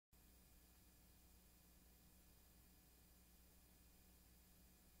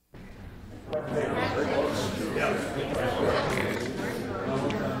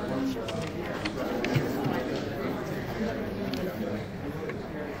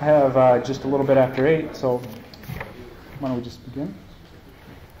I have just a little bit after 8, so why don't we just begin?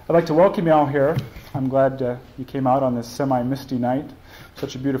 I'd like to welcome you all here. I'm glad you came out on this semi-misty night,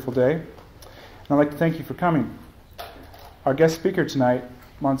 such a beautiful day. And I'd like to thank you for coming. Our guest speaker tonight,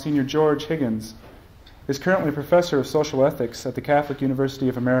 Monsignor George Higgins, is currently a professor of social ethics at the Catholic University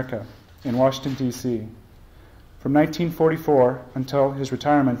of America in Washington, D.C. From 1944 until his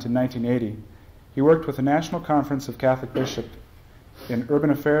retirement in 1980, he worked with the National Conference of Catholic Bishops in urban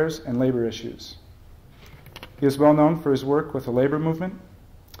affairs and labor issues. He is well known for his work with the labor movement,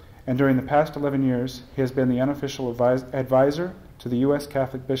 and during the past 11 years, he has been the unofficial advisor to the U.S.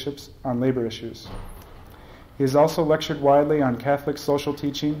 Catholic bishops on labor issues. He has also lectured widely on Catholic social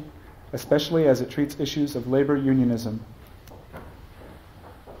teaching, especially as it treats issues of labor unionism.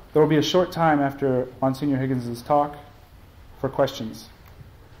 There will be a short time after Monsignor Higgins' talk for questions.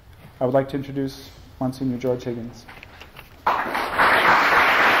 I would like to introduce Monsignor George Higgins.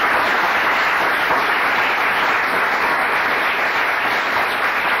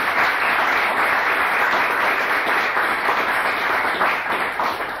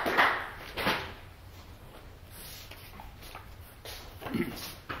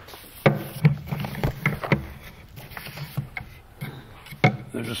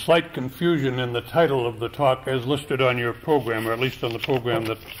 There's a slight confusion in the title of the talk as listed on your program, or at least on the program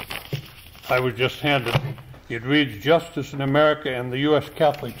that I was just handed. It reads, Justice in America and the U.S.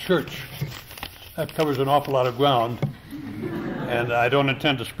 Catholic Church. That covers an awful lot of ground, and I don't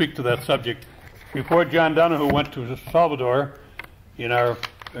intend to speak to that subject. Before John Donohue went to El Salvador, in our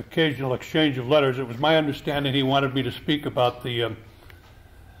occasional exchange of letters, it was my understanding he wanted me to speak about the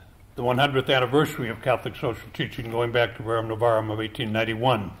 100th anniversary of Catholic social teaching going back to Rerum Novarum of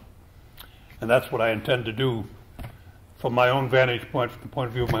 1891. And that's what I intend to do from my own vantage point, from the point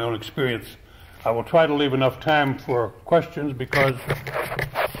of view of my own experience. I will try to leave enough time for questions because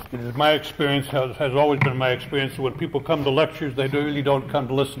it is my experience, has always been my experience, that when people come to lectures, they really don't come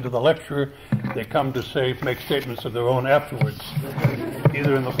to listen to the lecturer. They come to make statements of their own afterwards,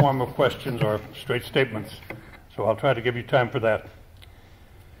 either in the form of questions or straight statements. So I'll try to give you time for that.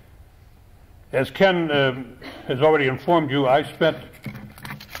 As Ken has already informed you, I spent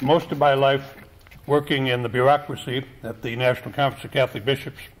most of my life working in the bureaucracy at the National Conference of Catholic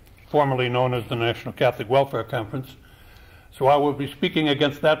Bishops, formerly known as the National Catholic Welfare Conference. So I will be speaking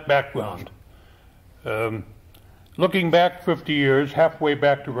against that background. Looking back 50 years, halfway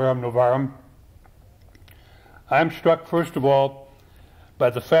back to Rerum Novarum, I'm struck, first of all, by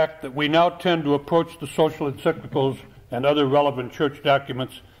the fact that we now tend to approach the social encyclicals and other relevant church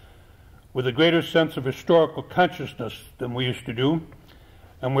documents with a greater sense of historical consciousness than we used to do,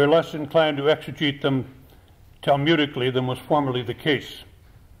 and we're less inclined to exegete them talmudically than was formerly the case.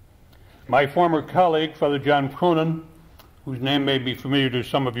 My former colleague, Father John Cronin, whose name may be familiar to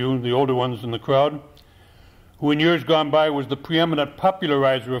some of you, the older ones in the crowd, who in years gone by was the preeminent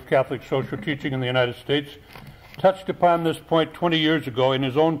popularizer of Catholic social teaching in the United States, touched upon this point 20 years ago in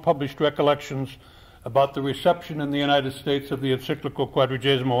his own published recollections about the reception in the United States of the encyclical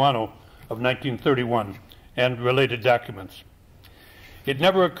Quadragesimo Anno of 1931 and related documents. It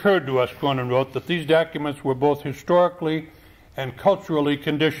never occurred to us, Cronin wrote, that these documents were both historically and culturally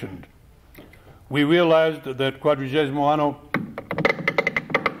conditioned. We realized that Quadragesimo Anno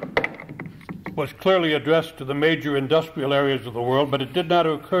was clearly addressed to the major industrial areas of the world, but it did not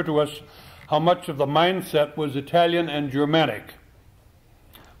occur to us how much of the mindset was Italian and Germanic.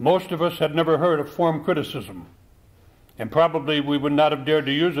 Most of us had never heard of form criticism, and probably we would not have dared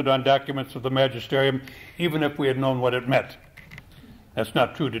to use it on documents of the magisterium even if we had known what it meant. That's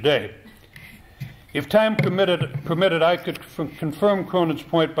not true today. If time permitted, I could confirm Cronin's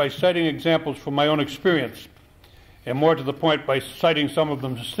point by citing examples from my own experience, and more to the point by citing some of the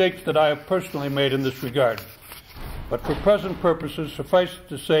mistakes that I have personally made in this regard. But for present purposes, suffice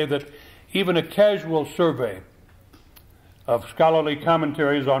to say that even a casual survey of scholarly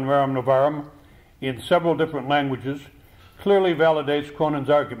commentaries on Rerum Novarum in several different languages clearly validates Cronin's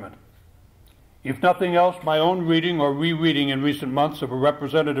argument. If nothing else, my own reading or rereading in recent months of a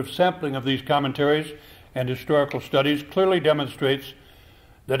representative sampling of these commentaries and historical studies clearly demonstrates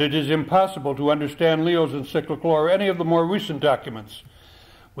that it is impossible to understand Leo's encyclical or any of the more recent documents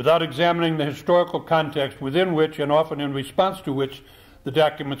without examining the historical context within which and often in response to which the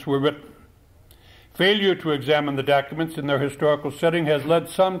documents were written. Failure to examine the documents in their historical setting has led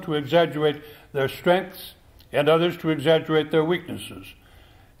some to exaggerate their strengths and others to exaggerate their weaknesses,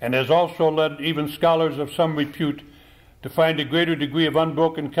 and has also led even scholars of some repute to find a greater degree of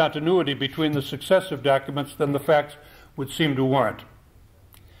unbroken continuity between the successive documents than the facts would seem to warrant.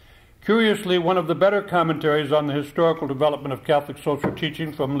 Curiously, one of the better commentaries on the historical development of Catholic social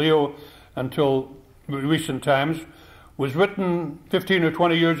teaching from Leo until recent times was written 15 or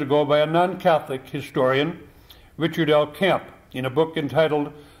 20 years ago by a non-Catholic historian, Richard L. Camp, in a book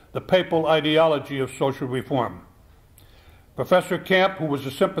entitled The Papal Ideology of Social Reform. Professor Camp, who was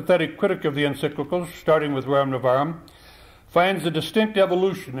a sympathetic critic of the encyclicals, starting with Rerum Novarum, finds a distinct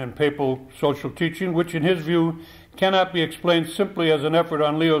evolution in papal social teaching, which in his view cannot be explained simply as an effort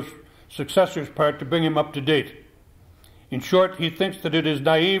on Leo's successor's part to bring him up to date. In short, he thinks that it is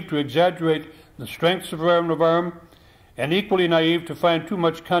naive to exaggerate the strengths of Rerum Novarum and equally naive to find too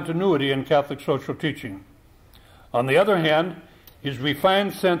much continuity in Catholic social teaching. On the other hand, his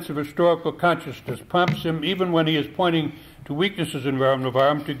refined sense of historical consciousness prompts him, even when he is pointing to weaknesses in Rerum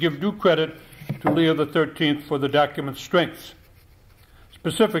Novarum, to give due credit to Leo XIII for the document's strengths.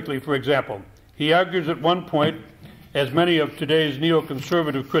 Specifically, for example, he argues at one point, as many of today's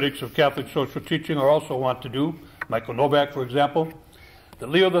neoconservative critics of Catholic social teaching are also want to do, Michael Novak, for example, that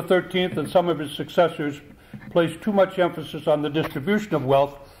Leo XIII and some of his successors placed too much emphasis on the distribution of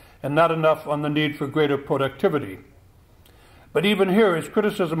wealth and not enough on the need for greater productivity. But even here, his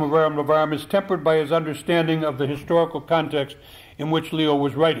criticism of Rerum Novarum is tempered by his understanding of the historical context in which Leo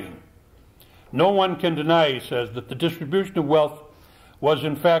was writing. No one can deny, he says, that the distribution of wealth was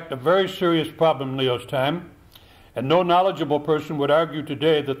in fact a very serious problem in Leo's time, and no knowledgeable person would argue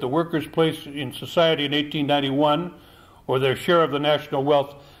today that the workers' place in society in 1891 or their share of the national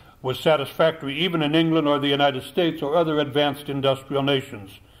wealth was satisfactory even in England or the United States or other advanced industrial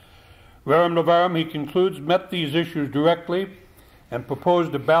nations. Rerum Novarum, he concludes, met these issues directly and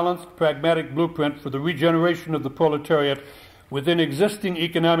proposed a balanced, pragmatic blueprint for the regeneration of the proletariat within existing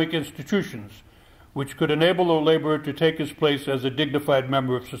economic institutions, which could enable the laborer to take his place as a dignified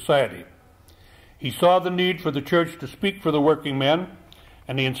member of society. He saw the need for the Church to speak for the working man,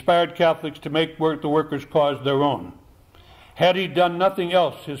 and he inspired Catholics to make the workers' cause their own. Had he done nothing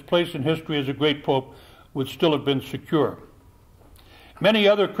else, his place in history as a great pope would still have been secure. Many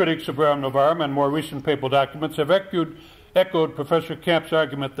other critics of Rerum Novarum and more recent papal documents have echoed Professor Camp's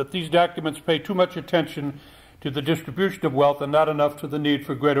argument that these documents pay too much attention to the distribution of wealth and not enough to the need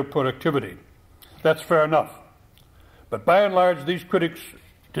for greater productivity. That's fair enough. But by and large, these critics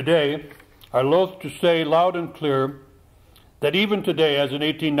today are loath to say loud and clear that even today, as in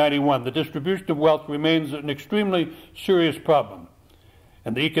 1891, the distribution of wealth remains an extremely serious problem,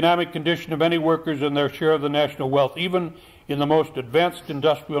 and the economic condition of any workers and their share of the national wealth, even in the most advanced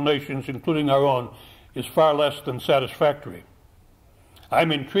industrial nations, including our own, is far less than satisfactory.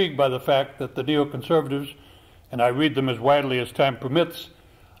 I'm intrigued by the fact that the neoconservatives, and I read them as widely as time permits,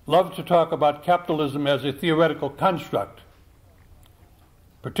 love to talk about capitalism as a theoretical construct,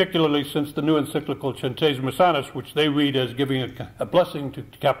 particularly since the new encyclical Centesimus Annus, which they read as giving a blessing to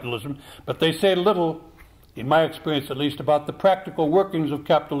capitalism, but they say little, in my experience at least, about the practical workings of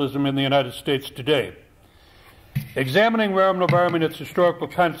capitalism in the United States today. Examining Rerum Novarum in its historical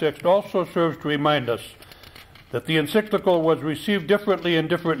context also serves to remind us that the encyclical was received differently in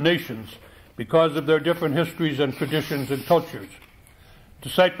different nations because of their different histories and traditions and cultures. To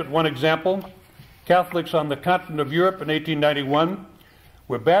cite but one example, Catholics on the continent of Europe in 1891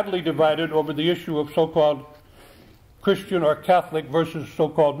 were badly divided over the issue of so-called Christian or Catholic versus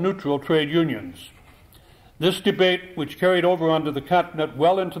so-called neutral trade unions. This debate, which carried over onto the continent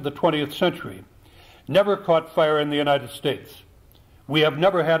well into the 20th century, never caught fire in the United States. We have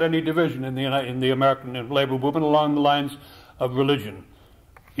never had any division in the American labor movement along the lines of religion.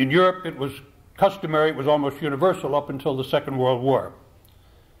 In Europe, it was customary, it was almost universal up until the Second World War.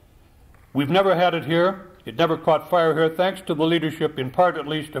 We've never had it here. It never caught fire here, thanks to the leadership, in part at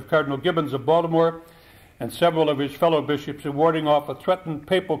least, of Cardinal Gibbons of Baltimore and several of his fellow bishops in warding off a threatened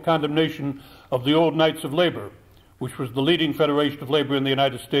papal condemnation of the old Knights of Labor, which was the leading federation of labor in the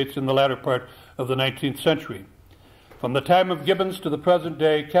United States in the latter part of the 19th century. From the time of Gibbons to the present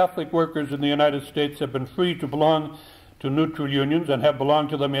day, Catholic workers in the United States have been free to belong to neutral unions and have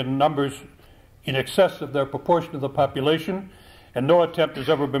belonged to them in numbers in excess of their proportion of the population, and no attempt has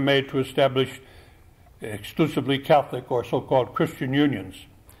ever been made to establish exclusively Catholic or so-called Christian unions.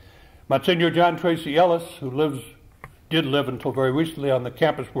 Monsignor John Tracy Ellis, who did live until very recently on the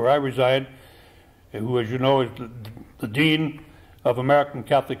campus where I reside, who, as you know, is the Dean of American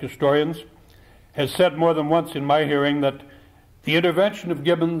Catholic Historians, has said more than once in my hearing that the intervention of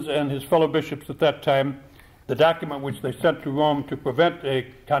Gibbons and his fellow bishops at that time, the document which they sent to Rome to prevent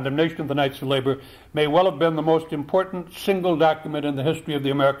a condemnation of the Knights of Labor, may well have been the most important single document in the history of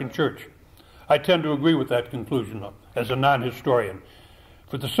the American Church. I tend to agree with that conclusion as a non-historian,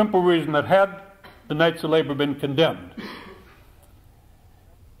 for the simple reason that had the Knights of Labor been condemned,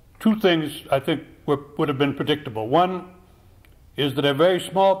 two things I think would have been predictable. One is that a very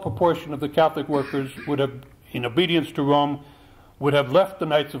small proportion of the Catholic workers would have, in obedience to Rome, would have left the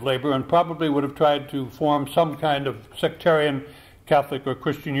Knights of Labor and probably would have tried to form some kind of sectarian Catholic or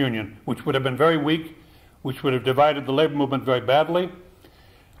Christian union, which would have been very weak, which would have divided the labor movement very badly.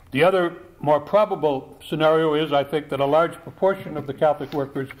 The other more probable scenario is, I think, that a large proportion of the Catholic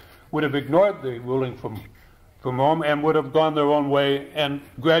workers would have ignored the ruling from Rome and would have gone their own way and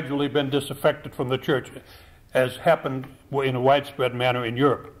gradually been disaffected from the church, as happened in a widespread manner in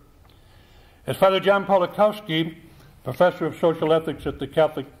Europe. As Father John Polakowski, professor of social ethics at the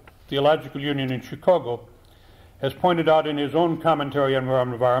Catholic Theological Union in Chicago, has pointed out in his own commentary on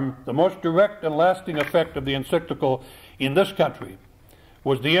Rerum Novarum, the most direct and lasting effect of the encyclical in this country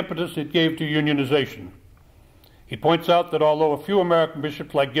was the impetus it gave to unionization. He points out that although a few American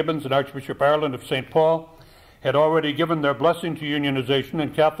bishops like Gibbons and Archbishop Ireland of St. Paul had already given their blessing to unionization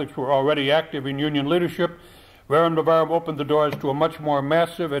and Catholics were already active in union leadership, Rerum Novarum opened the doors to a much more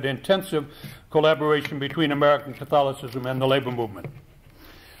massive and intensive collaboration between American Catholicism and the labor movement.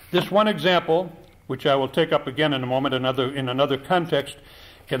 This one example, which I will take up again in a moment in another context,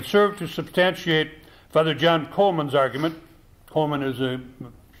 can serve to substantiate Father John Coleman's argument. Coleman is a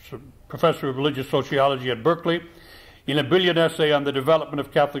professor of religious sociology at Berkeley, in a brilliant essay on the development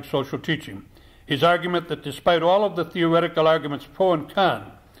of Catholic social teaching. His argument that despite all of the theoretical arguments pro and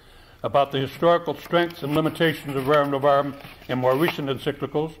con about the historical strengths and limitations of Rerum Novarum and more recent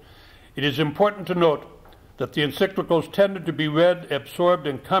encyclicals, it is important to note that the encyclicals tended to be read, absorbed,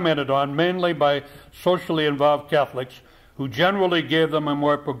 and commented on mainly by socially involved Catholics, who generally gave them a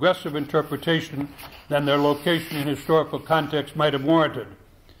more progressive interpretation than their location in historical context might have warranted.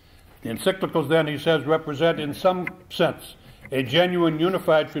 The encyclicals, then, he says, represent in some sense a genuine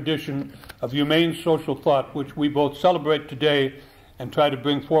unified tradition of humane social thought, which we both celebrate today and try to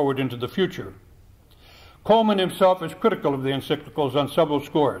bring forward into the future. Coleman himself is critical of the encyclicals on several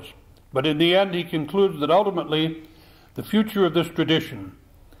scores, but in the end he concludes that ultimately the future of this tradition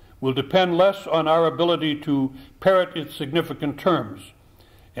will depend less on our ability to parrot its significant terms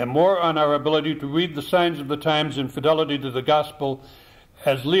and more on our ability to read the signs of the times in fidelity to the gospel,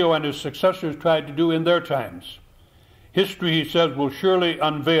 as Leo and his successors tried to do in their times. History, he says, will surely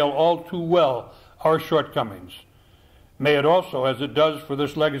unveil all too well our shortcomings. May it also, as it does for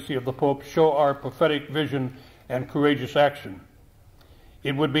this legacy of the Pope, show our prophetic vision and courageous action.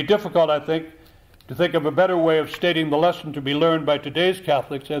 It would be difficult, I think, to think of a better way of stating the lesson to be learned by today's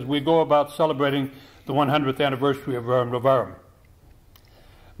Catholics as we go about celebrating the 100th anniversary of Rerum Novarum.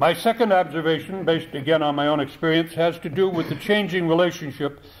 My second observation, based again on my own experience, has to do with the changing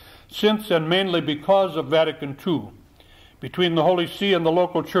relationship since and mainly because of Vatican II between the Holy See and the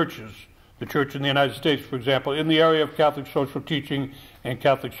local churches, the Church in the United States, for example, in the area of Catholic social teaching and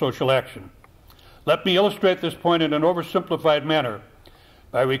Catholic social action. Let me illustrate this point in an oversimplified manner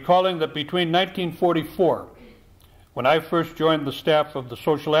by recalling that between 1944, when I first joined the staff of the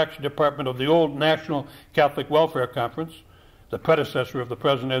Social Action Department of the old National Catholic Welfare Conference, the predecessor of the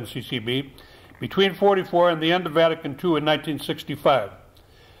present NCCB, between 44 and the end of Vatican II in 1965,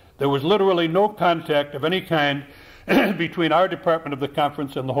 there was literally no contact of any kind between our department of the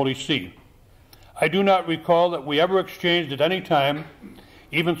conference and the Holy See. I do not recall that we ever exchanged at any time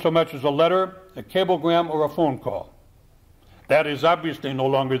even so much as a letter, a cablegram, or a phone call. That is obviously no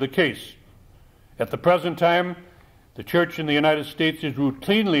longer the case. At the present time, the Church in the United States is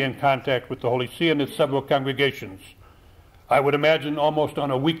routinely in contact with the Holy See and its several congregations. I would imagine almost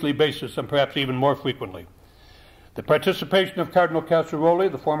on a weekly basis and perhaps even more frequently. The participation of Cardinal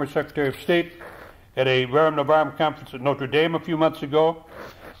Casseroli, the former Secretary of State, at a Rerum Novarum conference at Notre Dame a few months ago,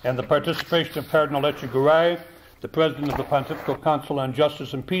 and the participation of Cardinal Echegaray, the President of the Pontifical Council on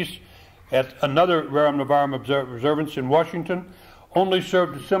Justice and Peace, at another Rerum Novarum observance in Washington, only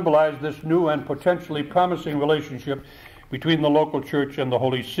serve to symbolize this new and potentially promising relationship between the local church and the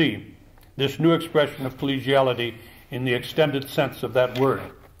Holy See, this new expression of collegiality in the extended sense of that word.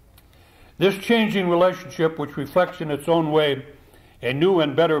 This changing relationship, which reflects in its own way a new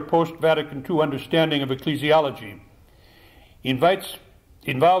and better post-Vatican II understanding of ecclesiology,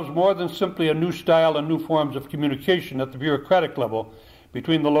 involves more than simply a new style and new forms of communication at the bureaucratic level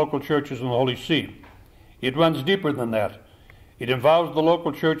between the local churches and the Holy See. It runs deeper than that. It involves the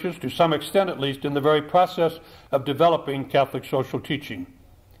local churches, to some extent at least, in the very process of developing Catholic social teaching.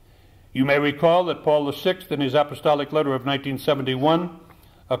 You may recall that Paul VI, in his apostolic letter of 1971,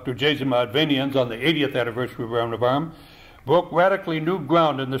 Octogesima Adveniens, on the 80th anniversary of Rerum Novarum, broke radically new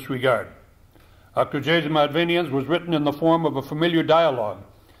ground in this regard. Octogesima Adveniens was written in the form of a familiar dialogue,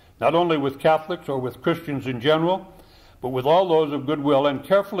 not only with Catholics or with Christians in general, but with all those of goodwill, and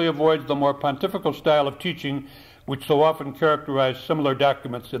carefully avoids the more pontifical style of teaching which so often characterized similar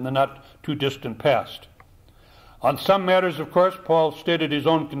documents in the not-too-distant past. On some matters, of course, Paul stated his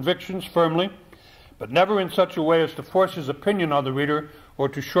own convictions firmly, but never in such a way as to force his opinion on the reader or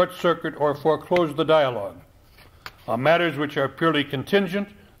to short-circuit or foreclose the dialogue. On matters which are purely contingent,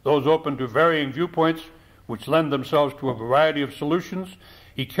 those open to varying viewpoints, which lend themselves to a variety of solutions,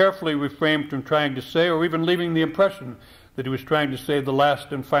 he carefully refrained from trying to say or even leaving the impression that he was trying to say the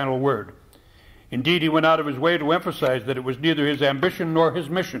last and final word. Indeed, he went out of his way to emphasize that it was neither his ambition nor his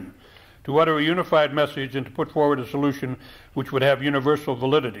mission to utter a unified message and to put forward a solution which would have universal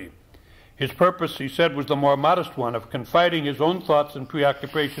validity. His purpose, he said, was the more modest one of confiding his own thoughts and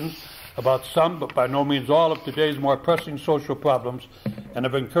preoccupations about some, but by no means all, of today's more pressing social problems, and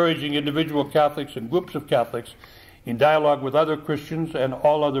of encouraging individual Catholics and groups of Catholics in dialogue with other Christians and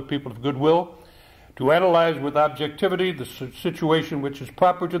all other people of goodwill to analyze with objectivity the situation which is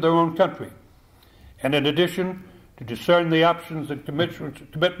proper to their own country, and in addition to discern the options and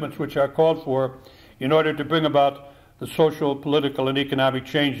commitments which are called for in order to bring about the social, political, and economic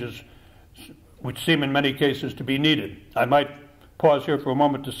changes which seem in many cases to be needed. I might pause here for a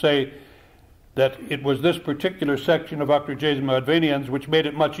moment to say that it was this particular section of Octogesima Adveniens which made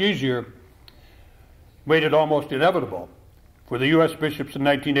it much easier, made it almost inevitable for the U.S. bishops in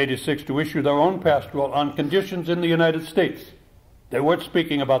 1986 to issue their own pastoral on conditions in the United States. They weren't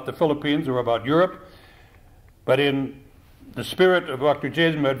speaking about the Philippines or about Europe, but in the spirit of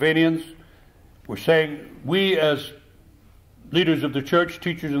Octogesima Adveniens, we're saying we as leaders of the church,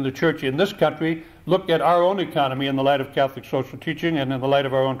 teachers in the church in this country, look at our own economy in the light of Catholic social teaching and in the light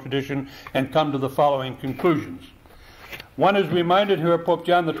of our own tradition and come to the following conclusions. One is reminded here of Pope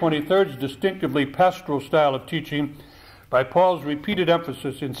John XXIII's distinctively pastoral style of teaching by Paul's repeated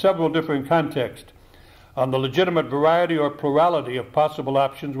emphasis in several different contexts on the legitimate variety or plurality of possible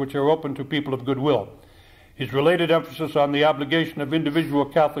options which are open to people of goodwill. His related emphasis on the obligation of individual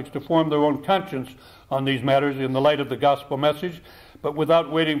Catholics to form their own conscience on these matters in the light of the gospel message, but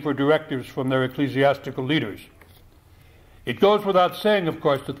without waiting for directives from their ecclesiastical leaders. It goes without saying, of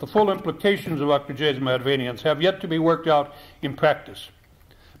course, that the full implications of Octogesima Adveniens have yet to be worked out in practice.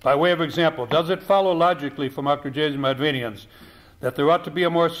 By way of example, does it follow logically from Octogesima Adveniens that there ought to be a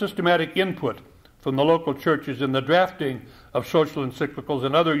more systematic input from the local churches in the drafting of social encyclicals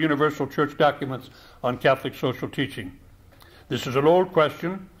and other universal church documents on Catholic social teaching? This is an old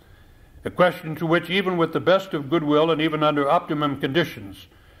question, a question to which, even with the best of goodwill and even under optimum conditions,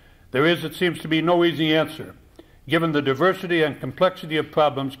 there is, it seems to be, no easy answer, given the diversity and complexity of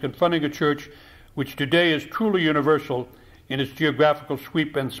problems confronting a church which today is truly universal in its geographical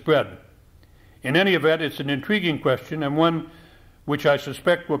sweep and spread. In any event, it's an intriguing question, and one which I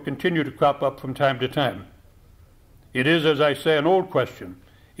suspect will continue to crop up from time to time. It is, as I say, an old question.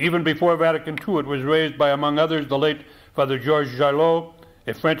 Even before Vatican II, it was raised by, among others, the late Father Georges Jarlot,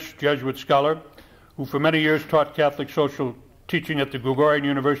 a French Jesuit scholar, who for many years taught Catholic social teaching at the Gregorian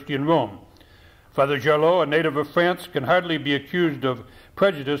University in Rome. Father Jarlot, a native of France, can hardly be accused of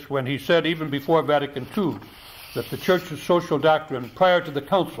prejudice when he said, even before Vatican II, that the Church's social doctrine prior to the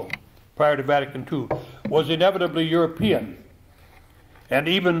Council, prior to Vatican II, was inevitably European, and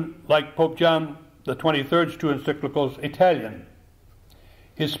even, like Pope John XXIII's two encyclicals, Italian.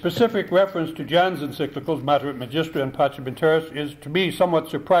 His specific reference to John's encyclicals, Mater Magistra and Pacem in Terris, is to me somewhat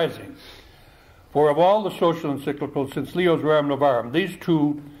surprising. For of all the social encyclicals since Leo's Rerum Novarum, these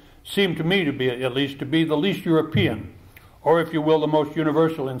two seem to me to be, at least, to be the least European, or if you will, the most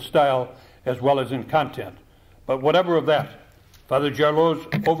universal in style as well as in content. But whatever of that, Father Jarlot's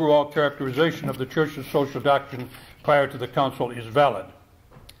overall characterization of the Church's social doctrine prior to the Council is valid.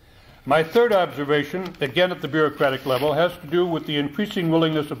 My third observation, again at the bureaucratic level, has to do with the increasing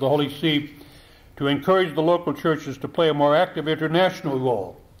willingness of the Holy See to encourage the local churches to play a more active international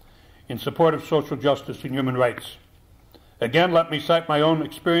role in support of social justice and human rights. Again, let me cite my own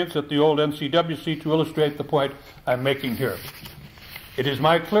experience at the old NCWC to illustrate the point I'm making here. It is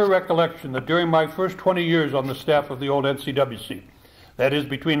my clear recollection that during my first 20 years on the staff of the old NCWC, that is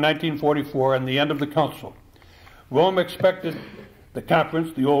between 1944 and the end of the Council, Rome expected the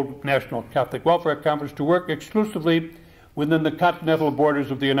conference, the old National Catholic Welfare Conference, to work exclusively within the continental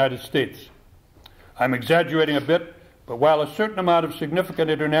borders of the United States. I'm exaggerating a bit, but while a certain amount of significant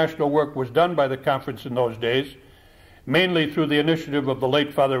international work was done by the conference in those days, mainly through the initiative of the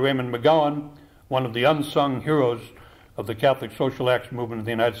late Father Raymond McGowan, one of the unsung heroes of the Catholic social action movement in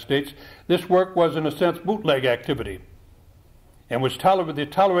the United States, this work was in a sense bootleg activity and was the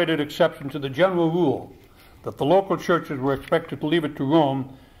tolerated exception to the general rule that the local churches were expected to leave it to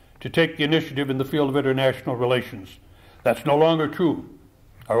Rome to take the initiative in the field of international relations. That's no longer true.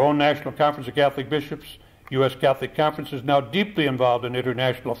 Our own National Conference of Catholic Bishops, U.S. Catholic Conference, is now deeply involved in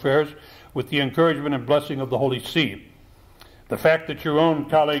international affairs with the encouragement and blessing of the Holy See. The fact that your own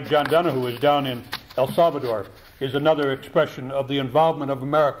colleague John Donahue is down in El Salvador is another expression of the involvement of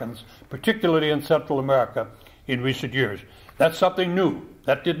Americans, particularly in Central America, in recent years. That's something new.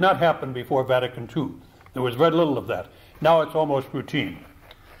 That did not happen before Vatican II. There was very little of that. Now it's almost routine.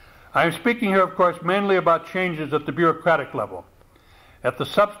 I am speaking here, of course, mainly about changes at the bureaucratic level. At the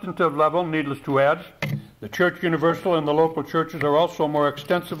substantive level, needless to add, the Church Universal and the local churches are also more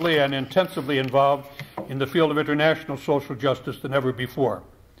extensively and intensively involved in the field of international social justice than ever before.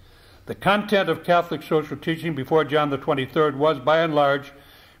 The content of Catholic social teaching before John the 23rd was, by and large,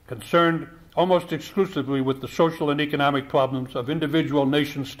 concerned almost exclusively with the social and economic problems of individual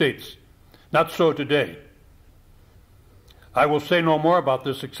nation states. Not so today. I will say no more about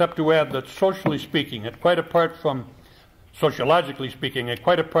this except to add that sociologically speaking, and quite apart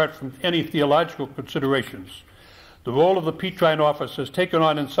from any theological considerations, the role of the Petrine office has taken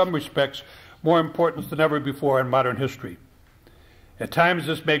on, in some respects, more importance than ever before in modern history. At times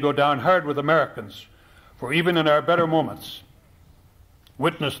this may go down hard with Americans, for even in our better moments,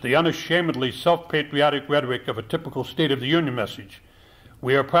 witness the unashamedly self-patriotic rhetoric of a typical State of the Union message.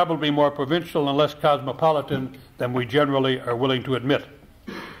 We are probably more provincial and less cosmopolitan than we generally are willing to admit.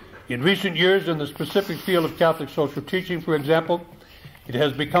 In recent years, in the specific field of Catholic social teaching, for example, it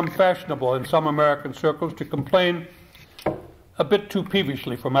has become fashionable in some American circles to complain, a bit too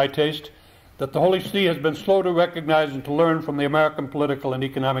peevishly for my taste, that the Holy See has been slow to recognize and to learn from the American political and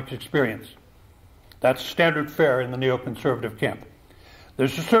economic experience. That's standard fare in the neoconservative camp.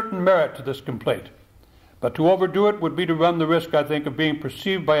 There's a certain merit to this complaint, but to overdo it would be to run the risk, I think, of being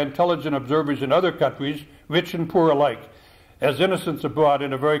perceived by intelligent observers in other countries, rich and poor alike, as innocents abroad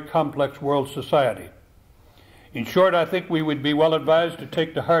in a very complex world society. In short, I think we would be well advised to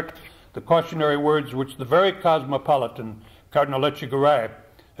take to heart the cautionary words which the very cosmopolitan Cardinal Echegaray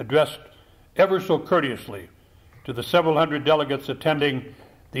addressed ever so courteously to the several hundred delegates attending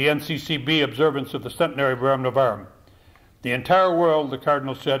the NCCB observance of the centenary of Rerum Novarum. The entire world, the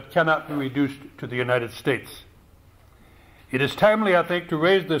Cardinal said, cannot be reduced to the United States. It is timely, I think, to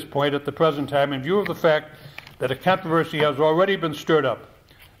raise this point at the present time in view of the fact that a controversy has already been stirred up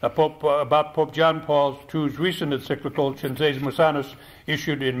about Pope John Paul II's recent encyclical, Centesimus Annus,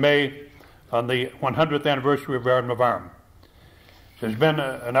 issued in May on the 100th anniversary of Rerum Novarum. There's been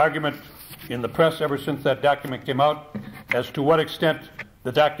an argument in the press ever since that document came out as to what extent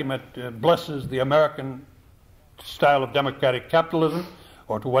the document blesses the American style of democratic capitalism,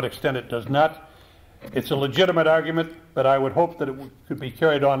 or to what extent it does not. It's a legitimate argument, but I would hope that it could be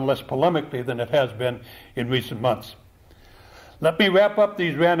carried on less polemically than it has been in recent months. Let me wrap up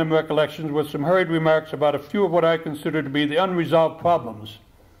these random recollections with some hurried remarks about a few of what I consider to be the unresolved problems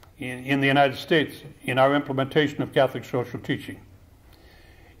in the United States in our implementation of Catholic social teaching.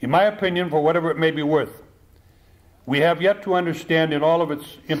 In my opinion, for whatever it may be worth, we have yet to understand in all of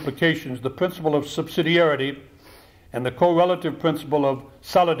its implications the principle of subsidiarity and the correlative principle of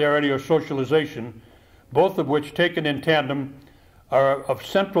solidarity or socialization, both of which, taken in tandem, are of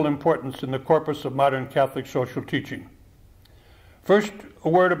central importance in the corpus of modern Catholic social teaching. First, a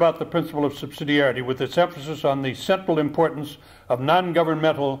word about the principle of subsidiarity, with its emphasis on the central importance of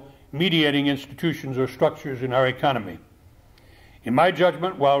non-governmental mediating institutions or structures in our economy. In my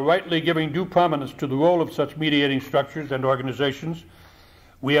judgment, while rightly giving due prominence to the role of such mediating structures and organizations,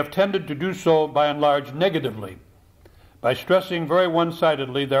 we have tended to do so by and large negatively, by stressing very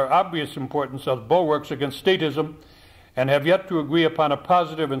one-sidedly their obvious importance as bulwarks against statism, and have yet to agree upon a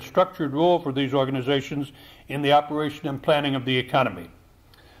positive and structured role for these organizations in the operation and planning of the economy.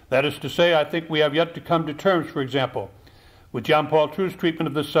 That is to say, I think we have yet to come to terms, for example, with John Paul II's treatment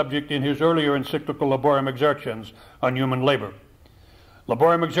of this subject in his earlier encyclical Laborem Exercens on human labor.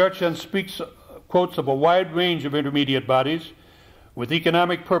 Laborem Exercens quotes of a wide range of intermediate bodies with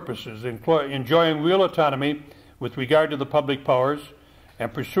economic purposes, enjoying real autonomy with regard to the public powers,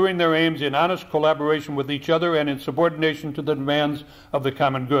 and pursuing their aims in honest collaboration with each other and in subordination to the demands of the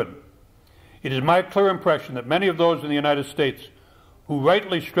common good. It is my clear impression that many of those in the United States who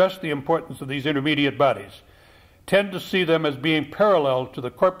rightly stress the importance of these intermediate bodies tend to see them as being parallel to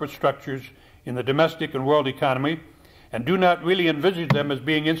the corporate structures in the domestic and world economy, and do not really envisage them as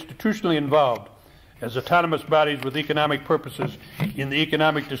being institutionally involved as autonomous bodies with economic purposes in the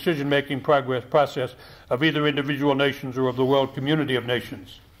economic decision-making process of either individual nations or of the world community of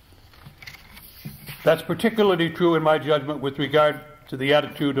nations. That's particularly true, in my judgment, with regard to the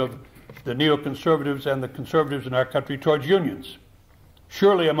attitude of the neoconservatives and the conservatives in our country towards unions.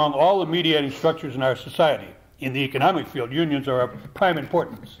 Surely among all the mediating structures in our society, in the economic field, unions are of prime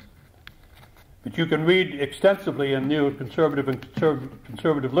importance. But you can read extensively in neoconservative and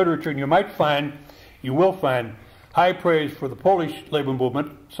conservative literature, and you will find high praise for the Polish labor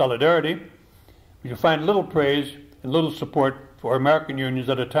movement, solidarity. You find little praise and little support for American unions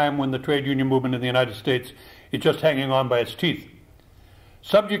at a time when the trade union movement in the United States is just hanging on by its teeth.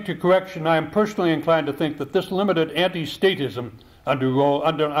 Subject to correction, I am personally inclined to think that this limited anti-statism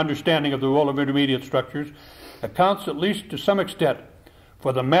understanding of the role of intermediate structures accounts, at least to some extent,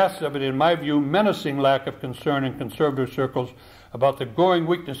 for the massive and, in my view, menacing lack of concern in conservative circles about the growing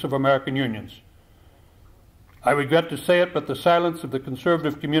weakness of American unions. I regret to say it, but the silence of the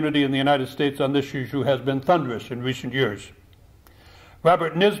conservative community in the United States on this issue has been thunderous in recent years.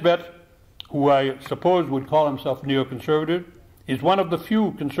 Robert Nisbet, who I suppose would call himself neoconservative, is one of the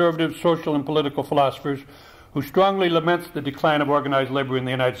few conservative social and political philosophers who strongly laments the decline of organized labor in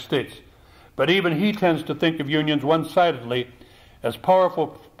the United States. But even he tends to think of unions one-sidedly as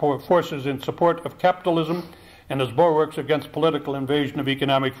powerful forces in support of capitalism and as bulwarks against political invasion of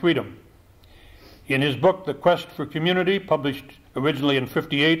economic freedom. In his book, The Quest for Community, published originally in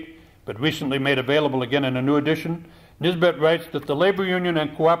 '58, but recently made available again in a new edition, Nisbet writes that the labor union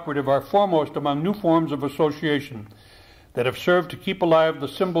and cooperative are foremost among new forms of association that have served to keep alive the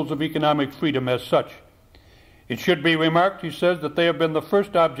symbols of economic freedom as such. It should be remarked, he says, that they have been the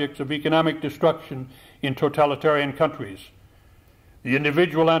first objects of economic destruction in totalitarian countries. The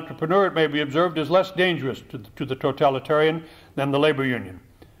individual entrepreneur, it may be observed, is less dangerous to the totalitarian than the labor union.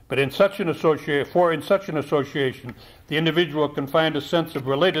 But in such an association, the individual can find a sense of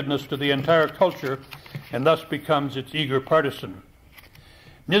relatedness to the entire culture and thus becomes its eager partisan.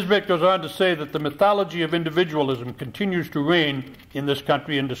 Nisbet goes on to say that the mythology of individualism continues to reign in this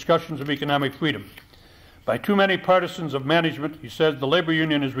country in discussions of economic freedom. By too many partisans of management, he says, the labor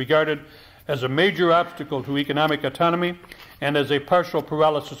union is regarded as a major obstacle to economic autonomy and as a partial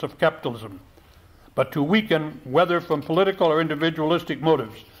paralysis of capitalism. But to weaken, whether from political or individualistic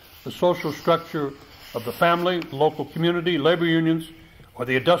motives, the social structure of the family, local community, labor unions, or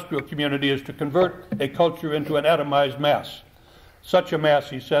the industrial community is to convert a culture into an atomized mass. Such a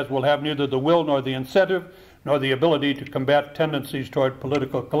mass, he says, will have neither the will nor the incentive nor the ability to combat tendencies toward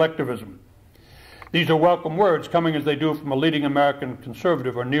political collectivism. These are welcome words, coming as they do from a leading American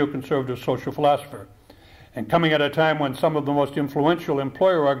conservative or neoconservative social philosopher, and coming at a time when some of the most influential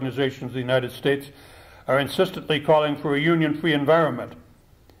employer organizations in the United States are insistently calling for a union-free environment,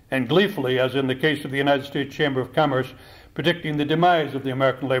 and gleefully, as in the case of the United States Chamber of Commerce, predicting the demise of the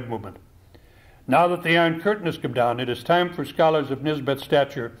American labor movement. Now that the Iron Curtain has come down, it is time for scholars of Nisbet's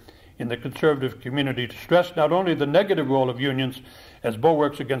stature in the conservative community to stress not only the negative role of unions as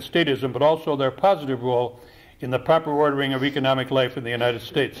bulwarks against statism, but also their positive role in the proper ordering of economic life in the United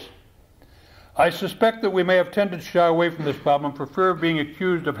States. I suspect that we may have tended to shy away from this problem for fear of being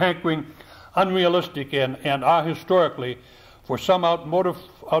accused of hankering unrealistic and ahistorically for some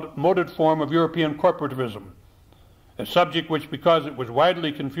outmoded form of European corporativism, a subject which, because it was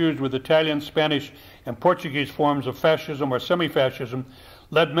widely confused with Italian, Spanish, and Portuguese forms of fascism or semi-fascism,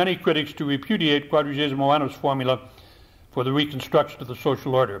 led many critics to repudiate Quadragesimo Anno's formula for the reconstruction of the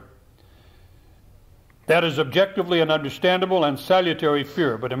social order. That is objectively an understandable and salutary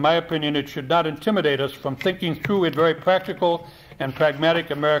fear, but in my opinion it should not intimidate us from thinking through in very practical and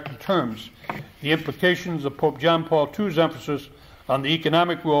pragmatic American terms the implications of Pope John Paul II's emphasis on the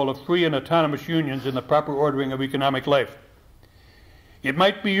economic role of free and autonomous unions in the proper ordering of economic life. It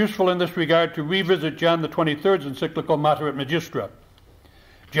might be useful in this regard to revisit John XXIII's encyclical Mater et Magistra.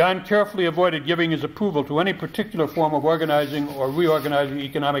 John carefully avoided giving his approval to any particular form of organizing or reorganizing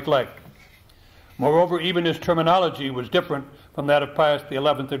economic life. Moreover, even his terminology was different from that of Pius XI in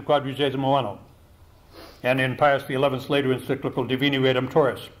Quadragesimo Anno, and in Pius XI's later encyclical Divini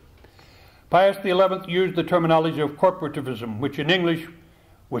Redemptoris. Pius XI used the terminology of corporativism, which in English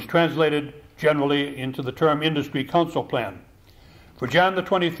was translated generally into the term industry council plan. For John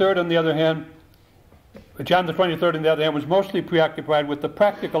XXIII, on the other hand, was mostly preoccupied with the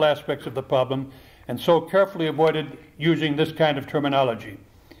practical aspects of the problem and so carefully avoided using this kind of terminology.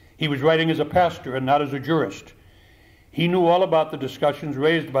 He was writing as a pastor and not as a jurist. He knew all about the discussions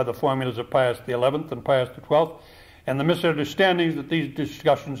raised by the formulas of Pius XI and Pius XII and the misunderstandings that these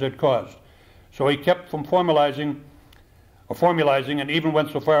discussions had caused. So he kept from formalizing and even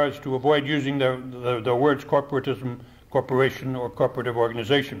went so far as to avoid using the words corporatism, corporation, or corporative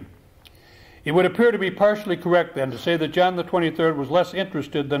organization. It would appear to be partially correct, then, to say that John XXIII was less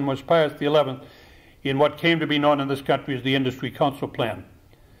interested than was Pius XI in what came to be known in this country as the Industry Council Plan.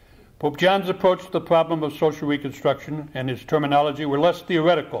 Pope John's approach to the problem of social reconstruction and his terminology were less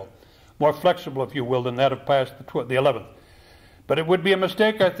theoretical, more flexible, if you will, than that of Pius the 11th. But it would be a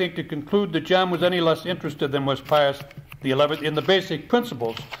mistake, I think, to conclude that John was any less interested than was Pius the 11th in the basic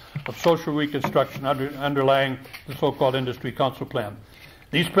principles of social reconstruction underlying the so-called Industry Council Plan.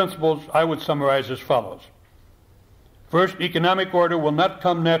 These principles I would summarize as follows. First, economic order will not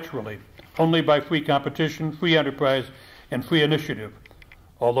come naturally, only by free competition, free enterprise, and free initiative,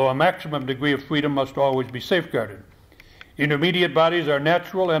 although a maximum degree of freedom must always be safeguarded. Intermediate bodies are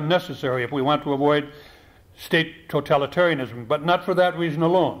natural and necessary if we want to avoid state totalitarianism, but not for that reason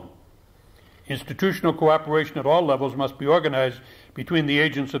alone. Institutional cooperation at all levels must be organized between the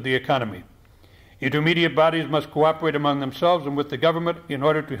agents of the economy. Intermediate bodies must cooperate among themselves and with the government in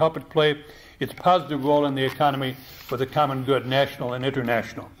order to help it play its positive role in the economy for the common good, national and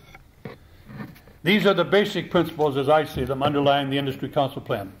international. These are the basic principles, as I see them, underlying the Industry Council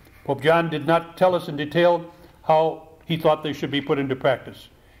Plan. Pope John did not tell us in detail how he thought they should be put into practice.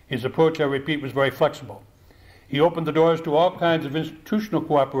 His approach, I repeat, was very flexible. He opened the doors to all kinds of institutional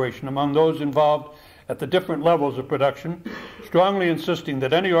cooperation among those involved at the different levels of production, strongly insisting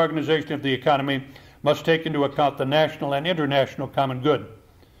that any organization of the economy must take into account the national and international common good.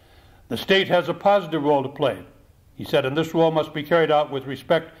 The state has a positive role to play, he said, and this role must be carried out with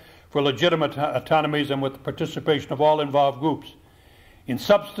respect for legitimate autonomies and with the participation of all involved groups. In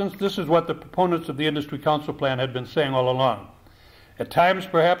substance, this is what the proponents of the Industry Council Plan had been saying all along. At times,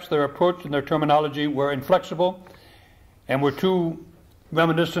 perhaps, their approach and their terminology were inflexible and were too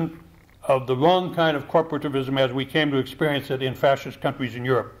reminiscent of the wrong kind of corporativism as we came to experience it in fascist countries in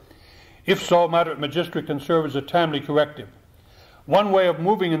Europe. If so, Moderate Magistra can serve as a timely corrective. One way of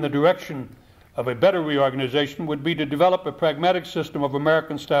moving in the direction of a better reorganization would be to develop a pragmatic system of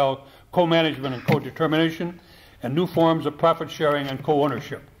American-style co-management and co-determination and new forms of profit-sharing and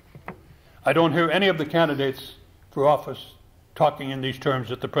co-ownership. I don't hear any of the candidates for office talking in these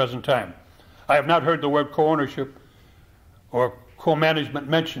terms at the present time. I have not heard the word co-ownership or co-management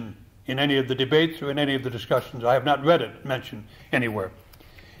mentioned in any of the debates or in any of the discussions. I have not read it mentioned anywhere.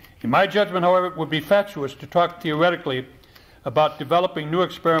 In my judgment, however, it would be fatuous to talk theoretically about developing new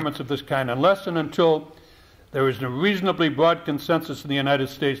experiments of this kind unless and until there is a reasonably broad consensus in the United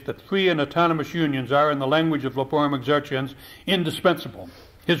States that free and autonomous unions are, in the language of Laborum Exerciens, indispensable,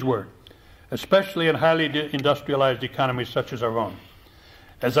 his word, especially in highly industrialized economies such as our own.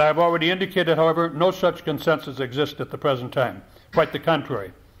 As I have already indicated, however, no such consensus exists at the present time. Quite the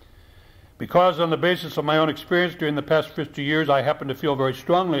contrary. Because on the basis of my own experience during the past 50 years, I happen to feel very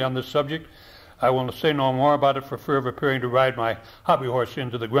strongly on this subject, I will say no more about it for fear of appearing to ride my hobby horse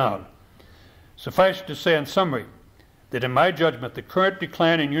into the ground. Suffice to say in summary that in my judgment, the current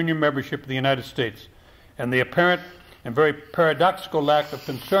decline in union membership in the United States and the apparent and very paradoxical lack of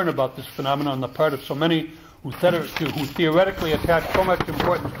concern about this phenomenon on the part of so many who theoretically attach so much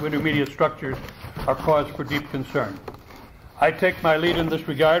importance to intermediate structures are cause for deep concern. I take my lead in this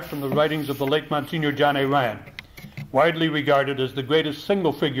regard from the writings of the late Monsignor John A. Ryan, widely regarded as the greatest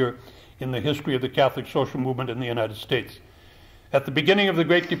single figure in the history of the Catholic social movement in the United States. At the beginning of the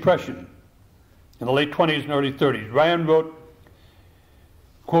Great Depression, in the late 20s and early 30s, Ryan wrote,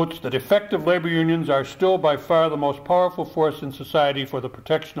 quotes, that effective labor unions are still by far the most powerful force in society for the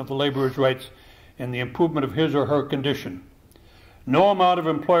protection of the laborer's rights and the improvement of his or her condition. No amount of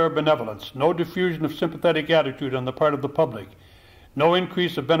employer benevolence, no diffusion of sympathetic attitude on the part of the public, no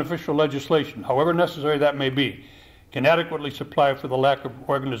increase of beneficial legislation, however necessary that may be, can adequately supply for the lack of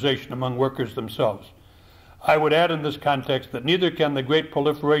organization among workers themselves. I would add in this context that neither can the great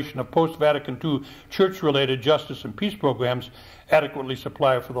proliferation of post-Vatican II church-related justice and peace programs adequately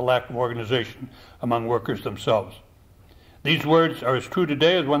supply for the lack of organization among workers themselves. These words are as true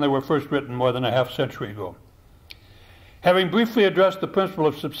today as when they were first written more than a half-century ago. Having briefly addressed the principle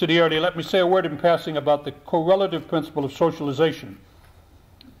of subsidiarity, let me say a word in passing about the correlative principle of socialization.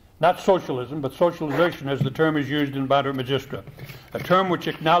 Not socialism, but socialization as the term is used in Mater Magistra, a term which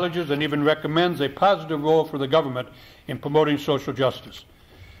acknowledges and even recommends a positive role for the government in promoting social justice.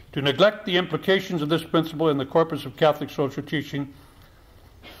 To neglect the implications of this principle in the corpus of Catholic social teaching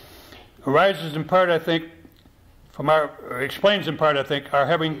arises in part, I think, explains in part, I think, our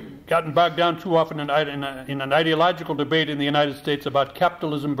having gotten bogged down too often in an ideological debate in the United States about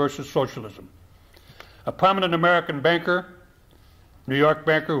capitalism versus socialism. A prominent American banker, New York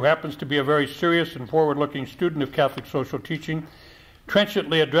banker, who happens to be a very serious and forward-looking student of Catholic social teaching,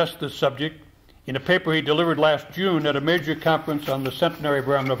 trenchantly addressed this subject in a paper he delivered last June at a major conference on the centenary of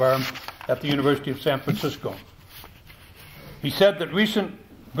Our Navarre at the University of San Francisco. He said that recent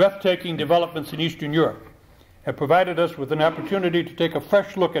breathtaking developments in Eastern Europe have provided us with an opportunity to take a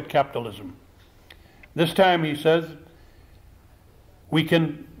fresh look at capitalism. This time, he says, we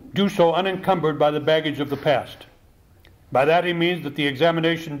can do so unencumbered by the baggage of the past. By that he means that the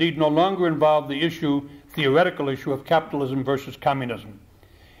examination need no longer involve the theoretical issue of capitalism versus communism.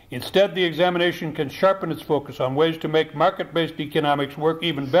 Instead, the examination can sharpen its focus on ways to make market-based economics work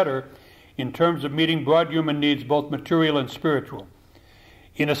even better in terms of meeting broad human needs, both material and spiritual.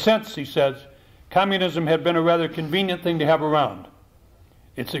 In a sense, he says, communism had been a rather convenient thing to have around.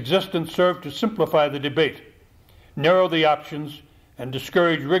 Its existence served to simplify the debate, narrow the options, and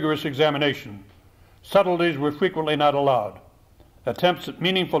discourage rigorous examination. Subtleties were frequently not allowed. Attempts at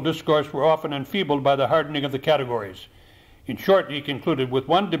meaningful discourse were often enfeebled by the hardening of the categories. In short, he concluded, with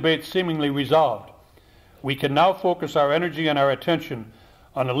one debate seemingly resolved, we can now focus our energy and our attention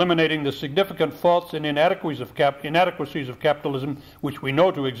on eliminating the significant faults and inadequacies of capitalism which we know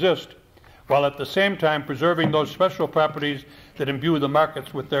to exist, while at the same time preserving those special properties that imbue the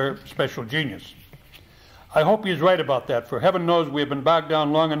markets with their special genius. I hope he's right about that, for heaven knows we have been bogged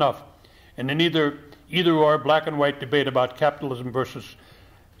down long enough in an either-or black and white debate about capitalism versus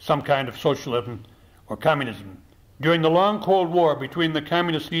some kind of socialism or communism. During the long Cold War between the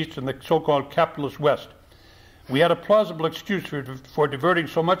communist East and the so-called capitalist West, we had a plausible excuse for diverting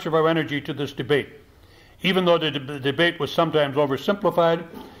so much of our energy to this debate, even though the debate was sometimes oversimplified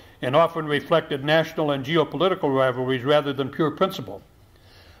and often reflected national and geopolitical rivalries rather than pure principle.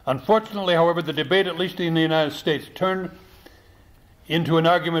 Unfortunately, however, the debate, at least in the United States, turned into an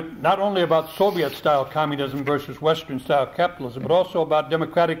argument not only about Soviet-style communism versus Western-style capitalism, but also about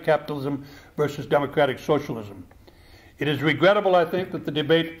democratic capitalism versus democratic socialism. It is regrettable, I think, that the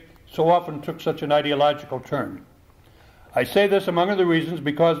debate so often took such an ideological turn. I say this, among other reasons,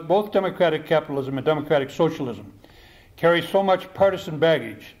 because both democratic capitalism and democratic socialism carry so much partisan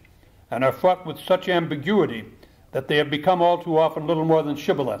baggage and are fraught with such ambiguity that they have become all too often little more than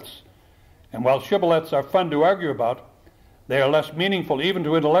shibboleths. And while shibboleths are fun to argue about, they are less meaningful even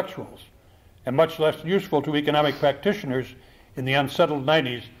to intellectuals and much less useful to economic practitioners in the unsettled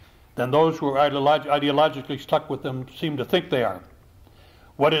 90s than those who are ideologically stuck with them seem to think they are.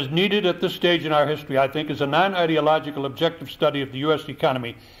 What is needed at this stage in our history, I think, is a non-ideological objective study of the U.S.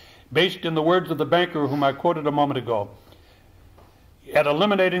 economy based, in the words of the banker whom I quoted a moment ago, at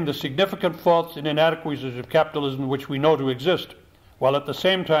eliminating the significant faults and inadequacies of capitalism which we know to exist, while at the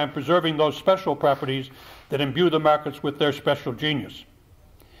same time preserving those special properties that imbue the markets with their special genius.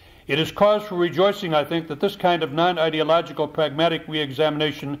 It is cause for rejoicing, I think, that this kind of non-ideological pragmatic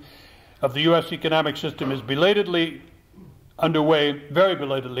re-examination of the U.S. economic system is belatedly underway, very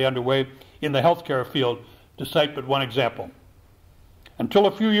belatedly underway, in the healthcare field, to cite but one example. Until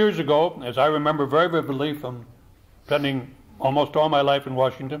a few years ago, as I remember very vividly from spending almost all my life in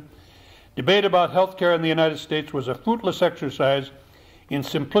Washington, debate about health care in the United States was a fruitless exercise in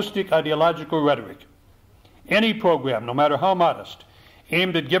simplistic ideological rhetoric. Any program, no matter how modest,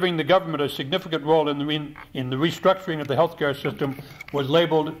 aimed at giving the government a significant role in the restructuring of the health care system was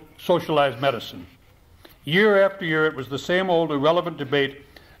labeled socialized medicine. Year after year, it was the same old irrelevant debate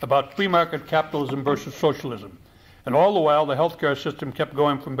about free market capitalism versus socialism, and all the while the health care system kept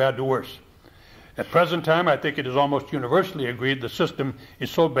going from bad to worse. At present time, I think it is almost universally agreed the system is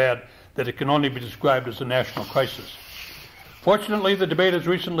so bad that it can only be described as a national crisis. Fortunately, the debate has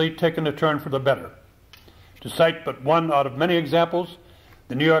recently taken a turn for the better. To cite but one out of many examples,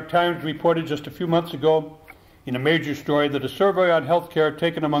 the New York Times reported just a few months ago in a major story that a survey on health care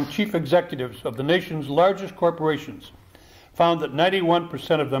taken among chief executives of the nation's largest corporations found that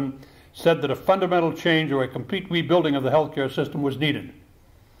 91% of them said that a fundamental change or a complete rebuilding of the health care system was needed.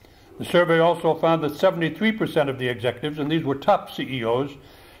 The survey also found that 73% of the executives, and these were top CEOs,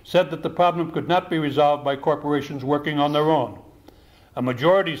 said that the problem could not be resolved by corporations working on their own. A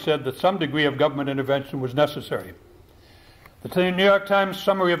majority said that some degree of government intervention was necessary. The New York Times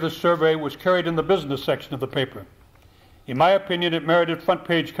summary of this survey was carried in the business section of the paper. In my opinion, it merited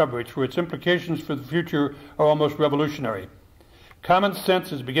front-page coverage, for its implications for the future are almost revolutionary. Common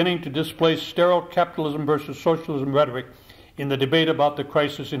sense is beginning to displace sterile capitalism versus socialism rhetoric in the debate about the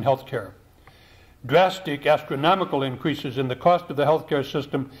crisis in health care. Drastic, astronomical increases in the cost of the health care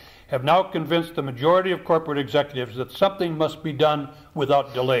system have now convinced the majority of corporate executives that something must be done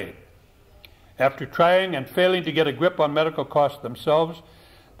without delay. After trying and failing to get a grip on medical costs themselves,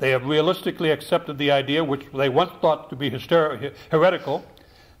 they have realistically accepted the idea, which they once thought to be heretical,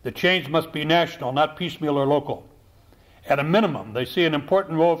 that change must be national, not piecemeal or local. At a minimum, they see an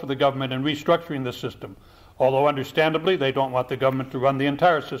important role for the government in restructuring the system, although understandably they don't want the government to run the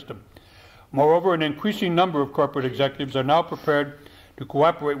entire system. Moreover, an increasing number of corporate executives are now prepared to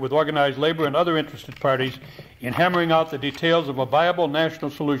cooperate with organized labor and other interested parties in hammering out the details of a viable national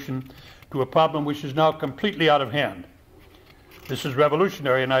solution to a problem which is now completely out of hand. This is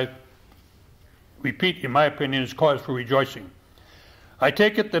revolutionary, and I repeat, in my opinion, is cause for rejoicing. I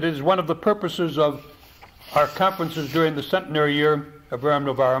take it that it is one of the purposes of our conferences during the centenary year of Verum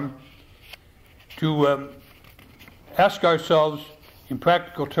Novarum to ask ourselves in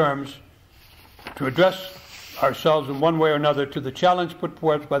practical terms to address ourselves in one way or another to the challenge put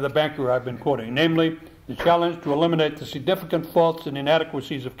forth by the banker I've been quoting, namely the challenge to eliminate the significant faults and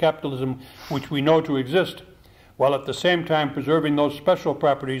inadequacies of capitalism which we know to exist, while at the same time preserving those special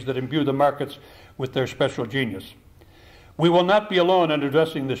properties that imbue the markets with their special genius. We will not be alone in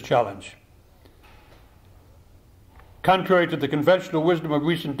addressing this challenge. Contrary to the conventional wisdom of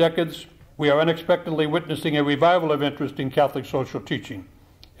recent decades, we are unexpectedly witnessing a revival of interest in Catholic social teaching,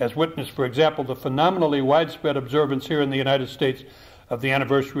 as witnessed, for example, the phenomenally widespread observance here in the United States of the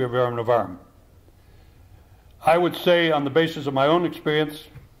anniversary of Verum Novarum. I would say, on the basis of my own experience,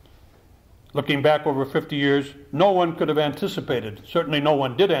 looking back over 50 years, no one could have anticipated, certainly no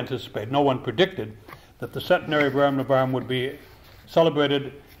one did anticipate, no one predicted, that the centenary of Verum Novarum would be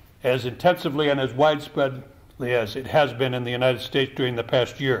celebrated as intensively and as widespreadly as it has been in the United States during the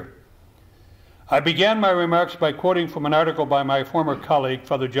past year. I began my remarks by quoting from an article by my former colleague,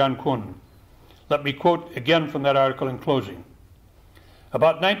 Father John Cronin. Let me quote again from that article in closing.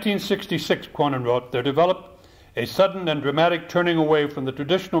 About 1966, Cronin wrote, there developed a sudden and dramatic turning away from the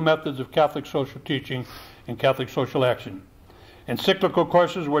traditional methods of Catholic social teaching and Catholic social action. Encyclical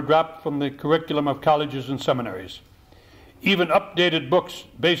courses were dropped from the curriculum of colleges and seminaries. Even updated books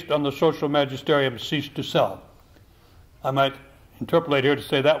based on the social magisterium ceased to sell. I might interpolate here to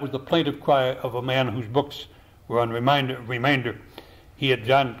say that was the plaintive cry of a man whose books were on remainder.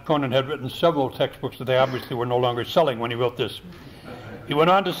 John Cronin had written several textbooks that they obviously were no longer selling when he wrote this. He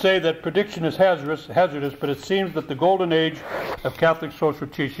went on to say that prediction is hazardous, but it seems that the golden age of Catholic social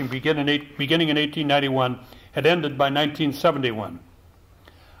teaching beginning in 1891 had ended by 1971.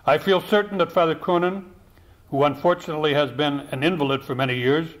 I feel certain that Father Cronin, who unfortunately has been an invalid for many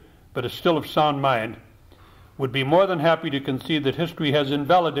years, but is still of sound mind, would be more than happy to concede that history has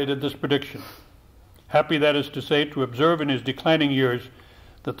invalidated this prediction. Happy, that is to say, to observe in his declining years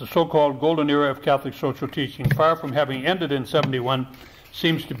that the so-called golden era of Catholic social teaching, far from having ended in 71,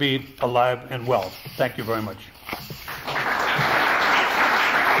 seems to be alive and well. Thank you very much.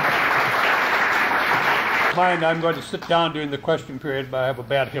 Mind, I'm going to sit down during the question period, but I have a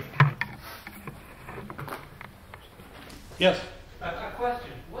bad hip. Yes? A question.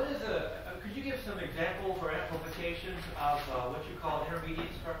 Could you give some examples or amplifications of what you call intermediate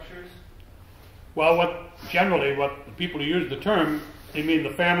structures? Well, what the people who use the term, they mean the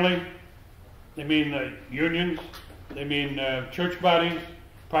family, they mean unions, they mean church bodies,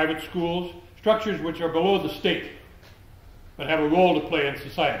 private schools, structures which are below the state, but have a role to play in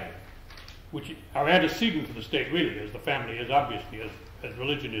society, which are antecedent to the state, really, as the family is, obviously, as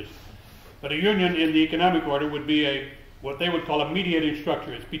religion is. But a union in the economic order would be what they would call a mediating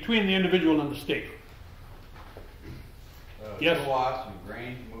structure. It's between the individual and the state. Yes. Co-ops and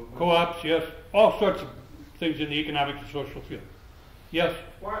grain movements. Co-ops, yes. All sorts of things in the economic and social field. Yes?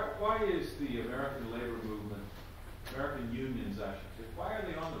 Why is the American labor movement, American unions, I should say, why are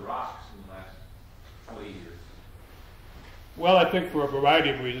they on the rocks in the last 20 years? Well, I think for a variety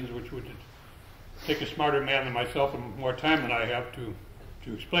of reasons, which would take a smarter man than myself and more time than I have to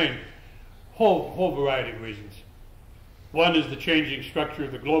explain. Whole variety of reasons. One is the changing structure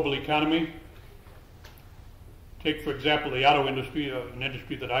of the global economy. Take, for example, the auto industry, an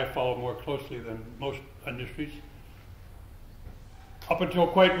industry that I follow more closely than most industries. Up until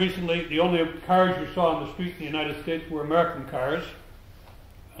quite recently, the only cars you saw on the street in the United States were American cars,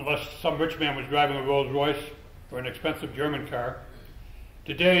 unless some rich man was driving a Rolls Royce or an expensive German car.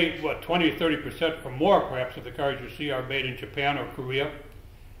 Today, 20 or 30% or more perhaps of the cars you see are made in Japan or Korea.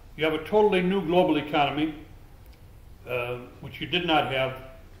 You have a totally new global economy, which you did not have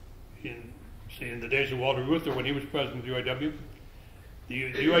in the days of Walter Reuther when he was president of the UIW.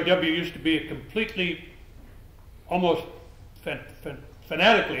 The UIW used to be a completely, almost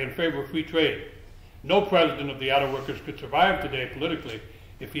fanatically in favor of free trade. No president of the auto workers could survive today politically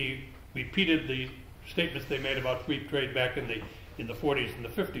if he repeated the statements they made about free trade back in the 40s and the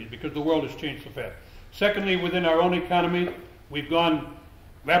 50s, because the world has changed so fast. Secondly, within our own economy, we've gone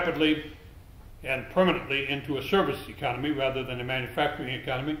rapidly and permanently into a service economy rather than a manufacturing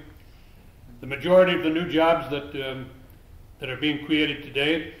economy. The majority of the new jobs that are being created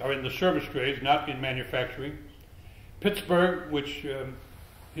today are in the service trades, not in manufacturing. Pittsburgh, which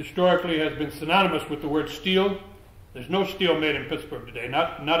historically has been synonymous with the word steel, there's no steel made in Pittsburgh today.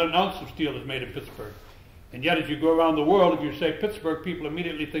 Not an ounce of steel is made in Pittsburgh. And yet, as you go around the world, if you say Pittsburgh, people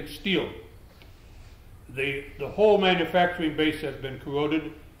immediately think steel. the whole manufacturing base has been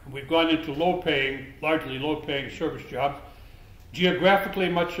corroded. We've gone into low-paying, largely low-paying service jobs. Geographically,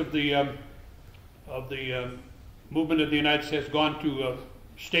 much of the movement of the United States has gone to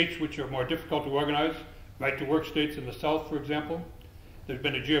states which are more difficult to organize, right-to-work states in the South, for example. There's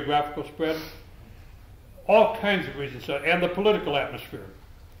been a geographical spread. All kinds of reasons, and the political atmosphere.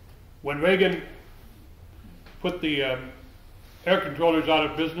 When Reagan put the air controllers out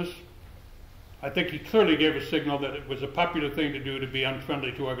of business, I think he clearly gave a signal that it was a popular thing to do to be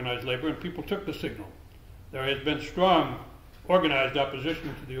unfriendly to organized labor, and people took the signal. There has been strong organized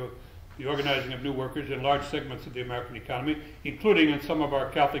opposition to the organizing of new workers in large segments of the American economy, including in some of our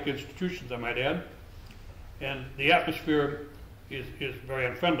Catholic institutions, I might add. And the atmosphere is very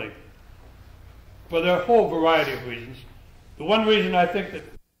unfriendly. For there are a whole variety of reasons. The one reason I think that